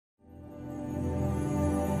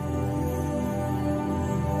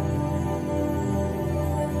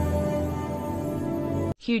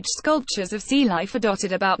Huge sculptures of sea life are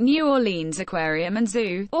dotted about New Orleans Aquarium and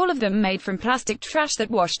Zoo, all of them made from plastic trash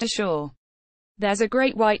that washed ashore. There's a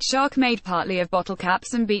great white shark made partly of bottle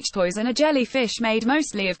caps and beach toys, and a jellyfish made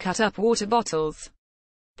mostly of cut-up water bottles.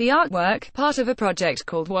 The artwork, part of a project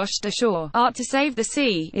called Washed Ashore, Art to Save the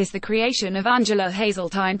Sea, is the creation of Angela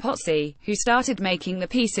Hazeltine Potsy, who started making the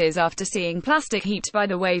pieces after seeing plastic heaped by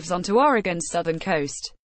the waves onto Oregon's southern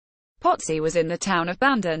coast. Potsy was in the town of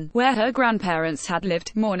Bandon, where her grandparents had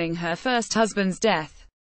lived, mourning her first husband's death.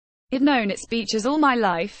 "I've known its beaches all my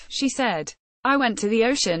life," she said. "I went to the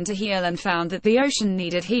ocean to heal and found that the ocean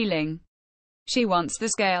needed healing." She wants the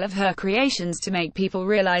scale of her creations to make people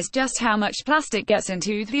realize just how much plastic gets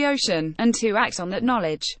into the ocean, and to act on that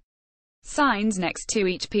knowledge. Signs next to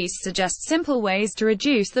each piece suggest simple ways to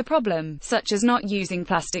reduce the problem, such as not using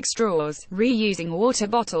plastic straws, reusing water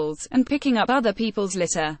bottles, and picking up other people's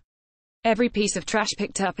litter. "Every piece of trash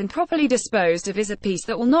picked up and properly disposed of is a piece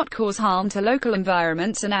that will not cause harm to local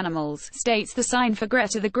environments and animals," states the sign for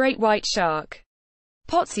Greta the Great White Shark.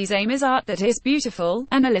 Potsy's aim is art that is beautiful,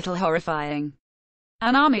 and a little horrifying.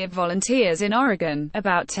 An army of volunteers in Oregon,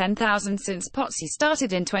 about 10,000 since Potsy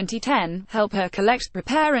started in 2010, help her collect,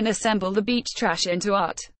 prepare and assemble the beach trash into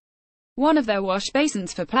art. One of their wash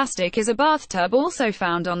basins for plastic is a bathtub also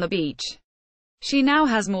found on the beach. She now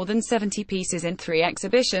has more than 70 pieces in 3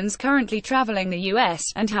 exhibitions currently traveling the US,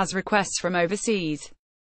 and has requests from overseas.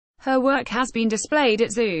 Her work has been displayed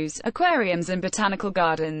at zoos, aquariums and botanical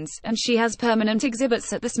gardens, and she has permanent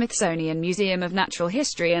exhibits at the Smithsonian Museum of Natural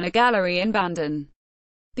History and a gallery in Bandon.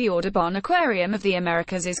 The Audubon Aquarium of the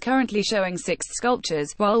Americas is currently showing 6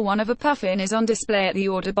 sculptures, while one of a puffin is on display at the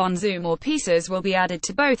Audubon Zoo. More pieces will be added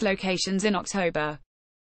to both locations in October.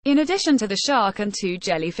 In addition to the shark and 2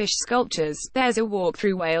 jellyfish sculptures, there's a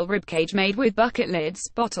walk-through whale ribcage made with bucket lids,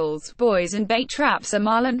 bottles, buoys and bait traps, a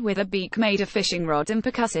marlin with a beak made of fishing rod and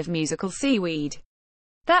percussive musical seaweed.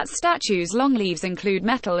 That statue's long leaves include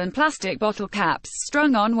metal and plastic bottle caps,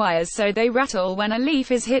 strung on wires so they rattle when a leaf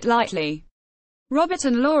is hit lightly. Robert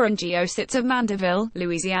and Lauren Geositz of Mandeville,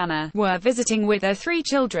 Louisiana, were visiting with their 3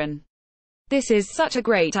 children. "This is such a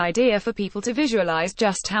great idea for people to visualize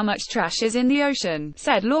just how much trash is in the ocean,"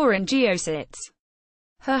 said Lauren Geositz.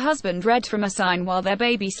 Her husband read from a sign while their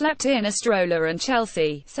baby slept in a stroller, and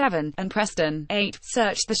Chelsea, 7, and Preston, 8,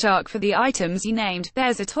 searched the shark for the items he named.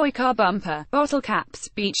 "There's a toy car bumper, bottle caps,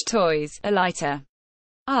 beach toys, a lighter."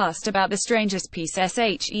 Asked about the strangest piece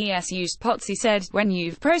SHES used, Potsy said, "When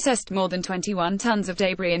you've processed more than 21 tons of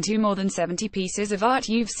debris into more than 70 pieces of art,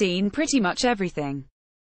 you've seen pretty much everything.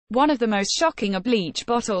 One of the most shocking are bleach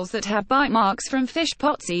bottles that have bite marks from fish,"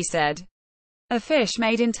 Potsy said. A fish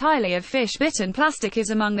made entirely of fish-bitten plastic is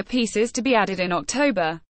among the pieces to be added in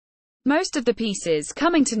October. Most of the pieces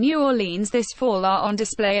coming to New Orleans this fall are on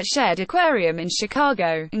display at Shedd Aquarium in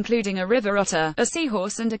Chicago, including a river otter, a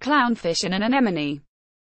seahorse and a clownfish and an anemone.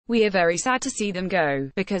 "We are very sad to see them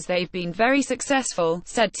go, because they've been very successful,"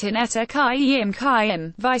 said Tinetta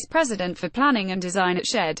Kayim, Vice President for Planning and Design at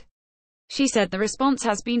Shedd. She said the response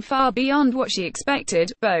has been far beyond what she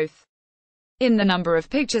expected, both in the number of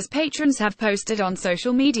pictures patrons have posted on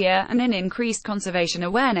social media, and in increased conservation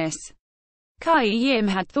awareness. Kayim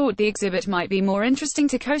had thought the exhibit might be more interesting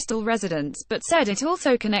to coastal residents, but said it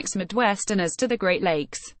also connects Midwesterners to the Great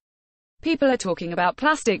Lakes. "People are talking about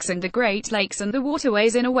plastics and the Great Lakes and the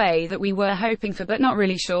waterways in a way that we were hoping for but not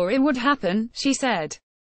really sure it would happen," she said.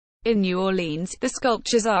 In New Orleans, the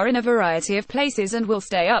sculptures are in a variety of places and will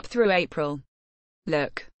stay up through April.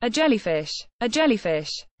 "Look! A jellyfish! A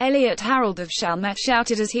jellyfish!" Elliot Harold of Chalmette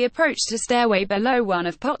shouted as he approached a stairway below one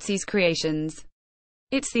of Potsy's creations.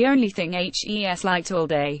 "It's the only thing HES liked all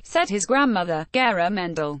day," said his grandmother, Gera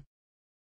Mendel.